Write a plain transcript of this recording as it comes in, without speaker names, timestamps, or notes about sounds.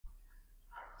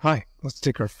Hi, let's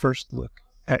take our first look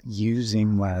at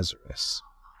using Lazarus.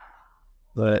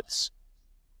 Let's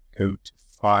go to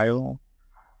File.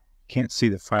 Can't see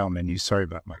the File menu. Sorry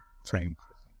about my frame.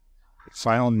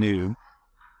 File New.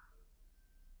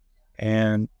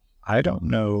 And I don't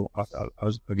know.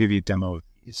 I'll give you a demo of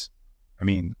these. A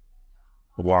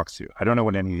walkthrough. I don't know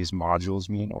what any of these modules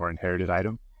mean, or inherited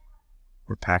item,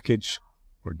 or package,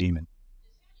 or daemon.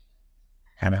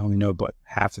 And I only know about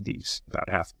half of these.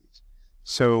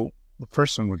 So the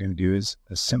first one we're going to do is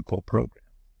a simple program.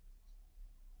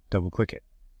 Double click it.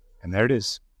 And there it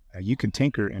is. Now you can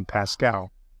tinker in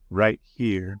Pascal right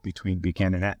here between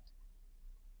begin and end.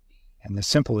 And the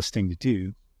simplest thing to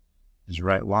do is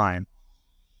write line.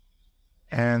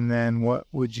 And then what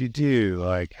would you do?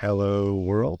 Like hello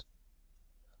world.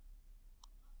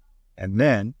 And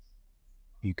then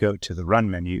you go to the run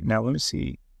menu. Now let me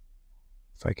see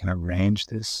if I can arrange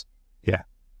this. Yeah.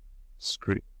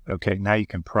 Okay, now you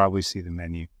can probably see the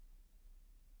menu.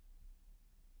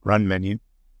 Run menu.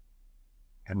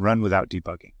 And run without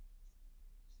debugging.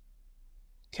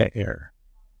 Okay, error.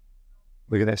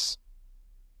 Look at this.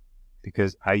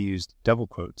 Because I used double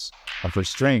quotes. And for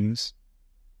strings,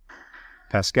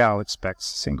 Pascal expects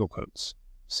single quotes.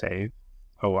 Save.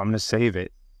 Oh, I'm going to save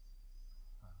it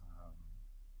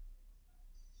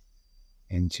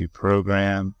into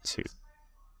program 2.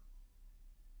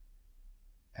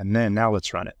 And then now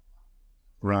let's run it.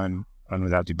 Run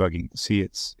without debugging. See,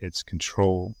 it's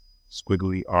control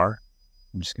squiggly R.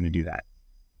 I'm just going to do that.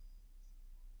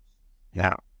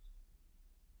 Now,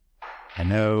 I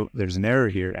know there's an error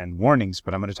here and warnings,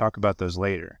 but I'm going to talk about those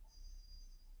later.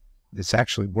 This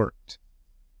actually worked.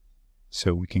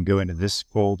 So we can go into this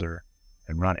folder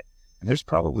and run it. And there's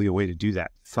probably a way to do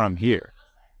that from here.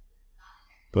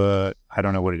 But I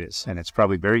don't know what it is. And it's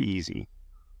probably very easy.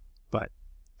 But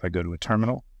if I go to a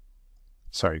terminal,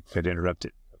 sorry, I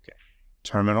interrupted. Okay.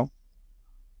 Terminal.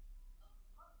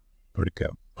 Where'd it go?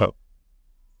 Oh.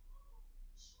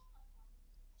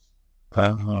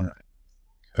 All right.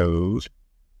 Code.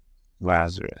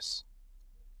 Lazarus.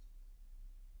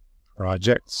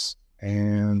 Projects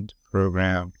and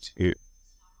program 2.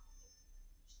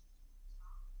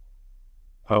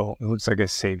 Oh, it looks like I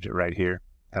saved it right here.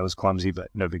 That was clumsy, but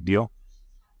no big deal.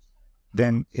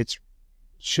 Then it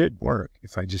should work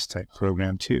if I just type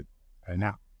program 2 right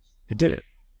now. It did it.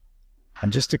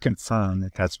 And just to confirm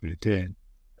that that's what it did,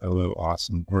 hello,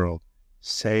 awesome world,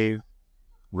 save,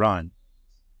 run,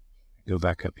 go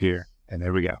back up here, and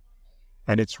there we go.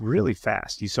 And it's really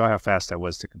fast. You saw how fast that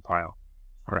was to compile.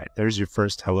 All right, there's your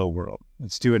first hello world.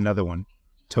 Let's do another one,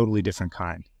 totally different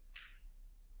kind.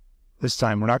 This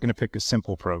time, we're not going to pick a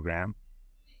simple program.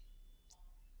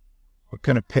 We're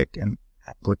going to pick an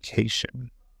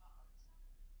application.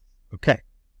 Okay.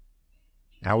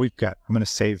 Now I'm going to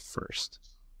save first.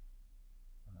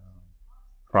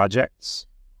 Projects,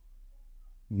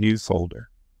 new folder,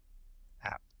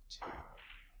 app 2.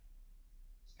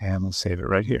 And we'll save it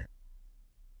right here.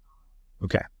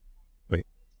 Okay. Wait.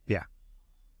 Yeah.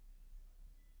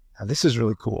 Now this is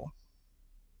really cool.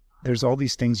 There's all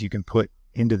these things you can put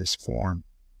into this form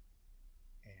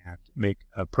and make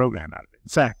a program out of it. In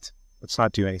fact, let's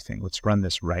not do anything. Let's run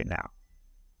this right now.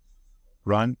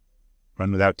 Run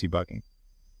without debugging.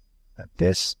 Now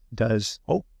this does,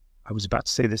 I was about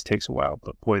to say this takes a while,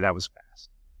 but boy, that was fast.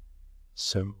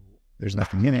 So there's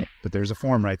nothing in it, but there's a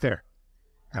form right there.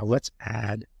 Now let's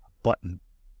add a button.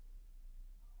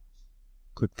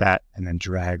 Click that and then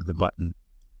drag the button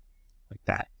like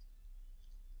that.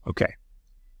 Okay,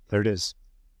 there it is.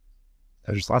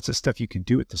 There's lots of stuff you can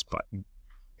do with this button.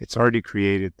 It's already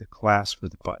created the class for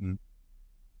the button,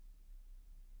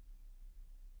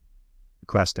 the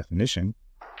class definition.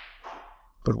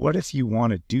 But what if you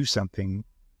want to do something?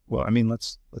 Well,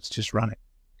 let's just run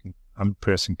it. I'm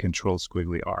pressing Control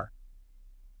squiggly R.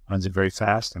 Runs it very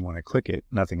fast, and when I click it,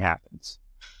 nothing happens.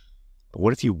 But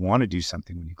what if you want to do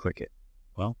something when you click it?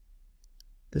 Well,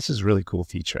 this is a really cool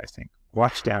feature, I think.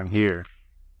 Watch down here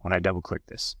when I double-click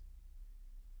this.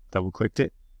 Double-clicked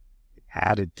it, it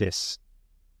added this.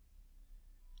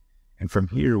 And from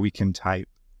here, we can type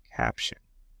caption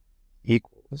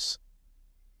equals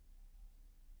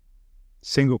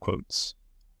single quotes,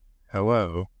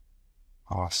 hello,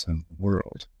 awesome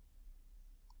world.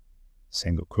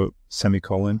 Single quote,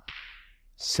 semicolon,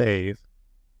 save,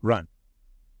 run.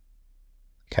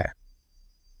 Okay.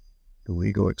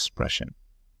 Illegal expression.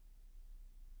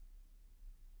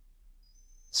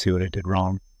 Let's see what I did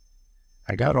wrong.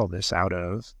 I got all this out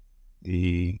of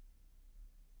the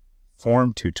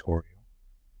form tutorial.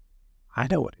 I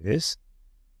know what it is.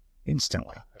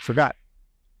 Instantly. I forgot.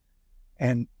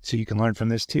 And so you can learn from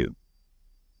this too.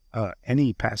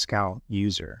 any Pascal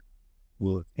user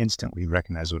will instantly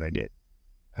recognize what I did.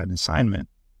 An assignment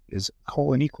is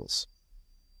colon equals.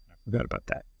 I forgot about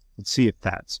that. Let's see if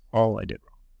that's all I did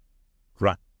wrong.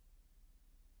 Run.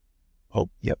 Oh,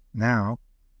 yep. Now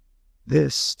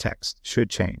this text should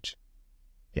change.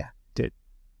 Yeah, it did.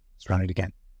 Let's run it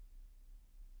again.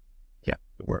 Yeah,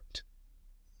 it worked.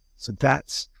 So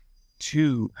that's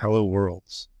 2 hello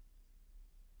worlds.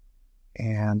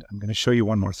 And I'm going to show you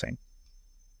one more thing.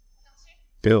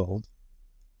 Build.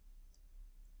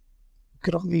 Look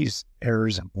at all these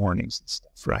errors and warnings and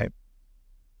stuff, right?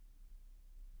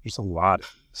 There's a lot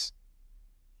of these.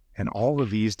 And all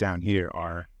of these down here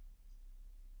are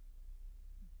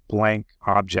blank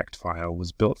object file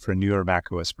was built for a newer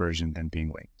macOS version than being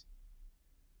linked.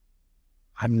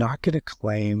 I'm not going to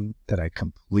claim that I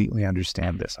completely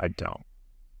understand this. I don't.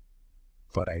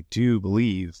 But I do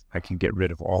believe I can get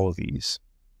rid of all of these.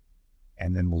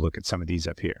 And then we'll look at some of these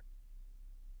up here.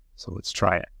 So let's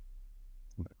try it.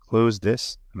 I'm going to close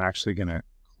this. I'm actually going to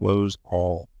close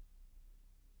all.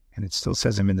 And it still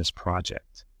says I'm in this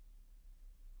project.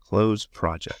 Close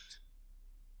project.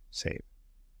 Save.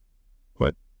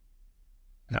 What?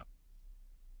 No.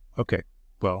 Okay.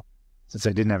 Well, since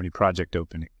I didn't have any project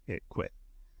open, it quit.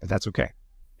 But that's okay.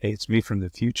 Hey, it's me from the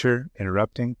future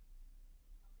interrupting.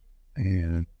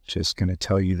 And just going to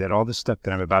tell you that all the stuff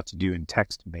that I'm about to do in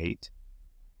TextMate,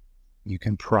 you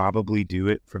can probably do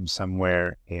it from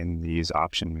somewhere in these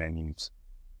option menus,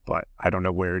 but I don't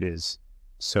know where it is.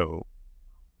 So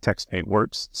TextMate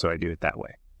works, so I do it that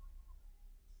way.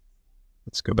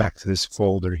 Let's go back to this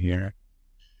folder here.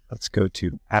 Let's go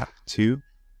to App 2.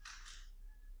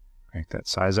 Crank that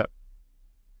size up.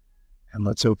 And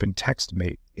let's open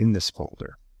TextMate in this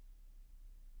folder.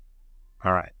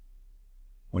 All right.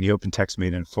 When you open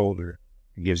TextMate in a folder,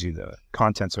 it gives you the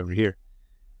contents over here.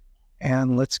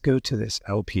 And let's go to this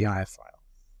LPI file.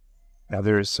 Now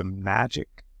there is some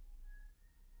magic.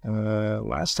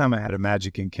 Last time I had a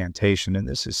magic incantation, and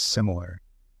this is similar.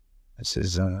 This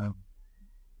is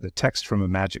the text from a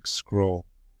magic scroll.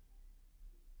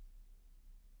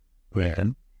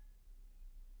 When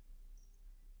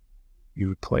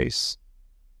you replace,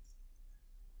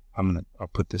 I'll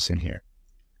put this in here.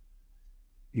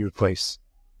 You replace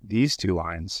these 2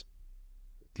 lines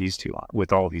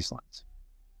with all these lines.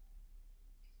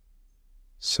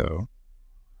 So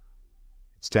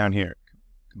it's down here,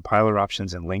 compiler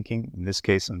options and linking. In this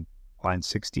case, on line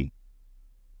 60,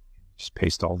 just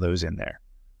paste all those in there.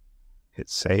 Hit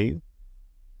save,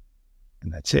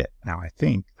 and that's it. Now I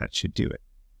think that should do it.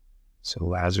 So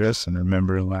Lazarus, and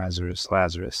remember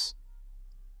Lazarus.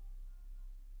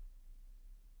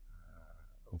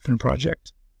 Open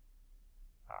project.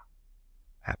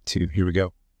 App 2, here we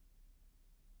go.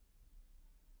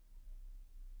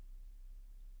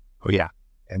 Oh yeah,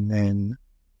 and then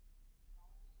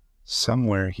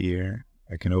somewhere here,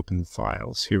 I can open the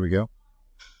files. Here we go.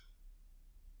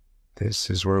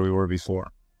 This is where we were before.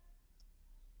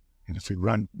 And if we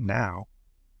run now,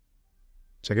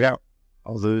 check it out.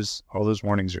 All those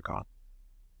warnings are gone.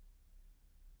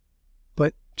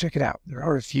 But check it out. There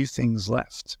are a few things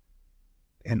left.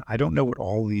 And I don't know what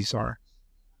all these are,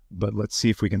 but let's see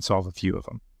if we can solve a few of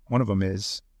them. One of them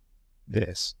is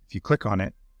this. If you click on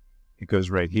it, it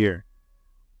goes right here.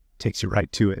 Takes you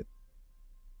right to it.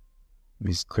 Let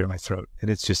me just clear my throat. And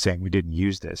it's just saying we didn't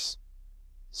use this.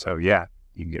 So yeah,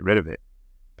 you can get rid of it.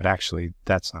 But actually,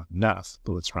 that's not enough.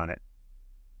 But let's run it.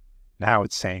 Now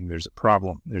it's saying there's a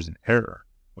problem. There's an error,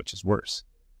 which is worse.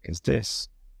 Because this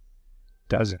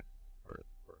doesn't.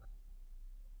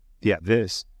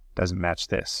 This doesn't match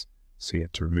this. So you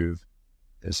have to remove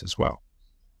this as well.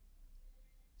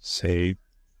 Save,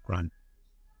 run.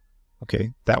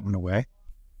 Okay, that went away.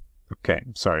 Okay,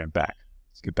 I'm sorry, I'm back.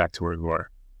 Let's get back to where we were.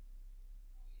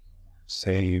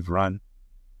 Save, run.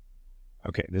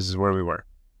 Okay, this is where we were.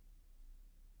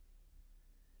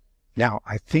 Now,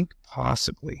 I think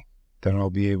possibly that I'll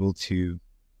be able to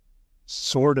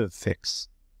sort of fix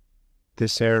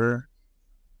this error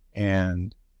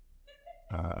and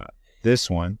this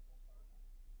one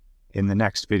in the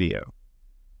next video.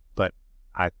 But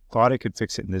I thought I could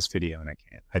fix it in this video, and I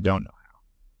can't. I don't know how.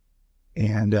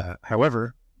 And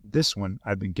however, this one,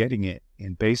 I've been getting it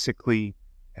in basically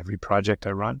every project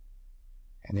I run,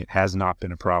 and it has not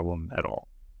been a problem at all.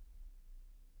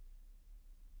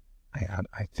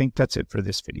 I think that's it for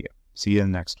this video. See you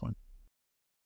in the next one.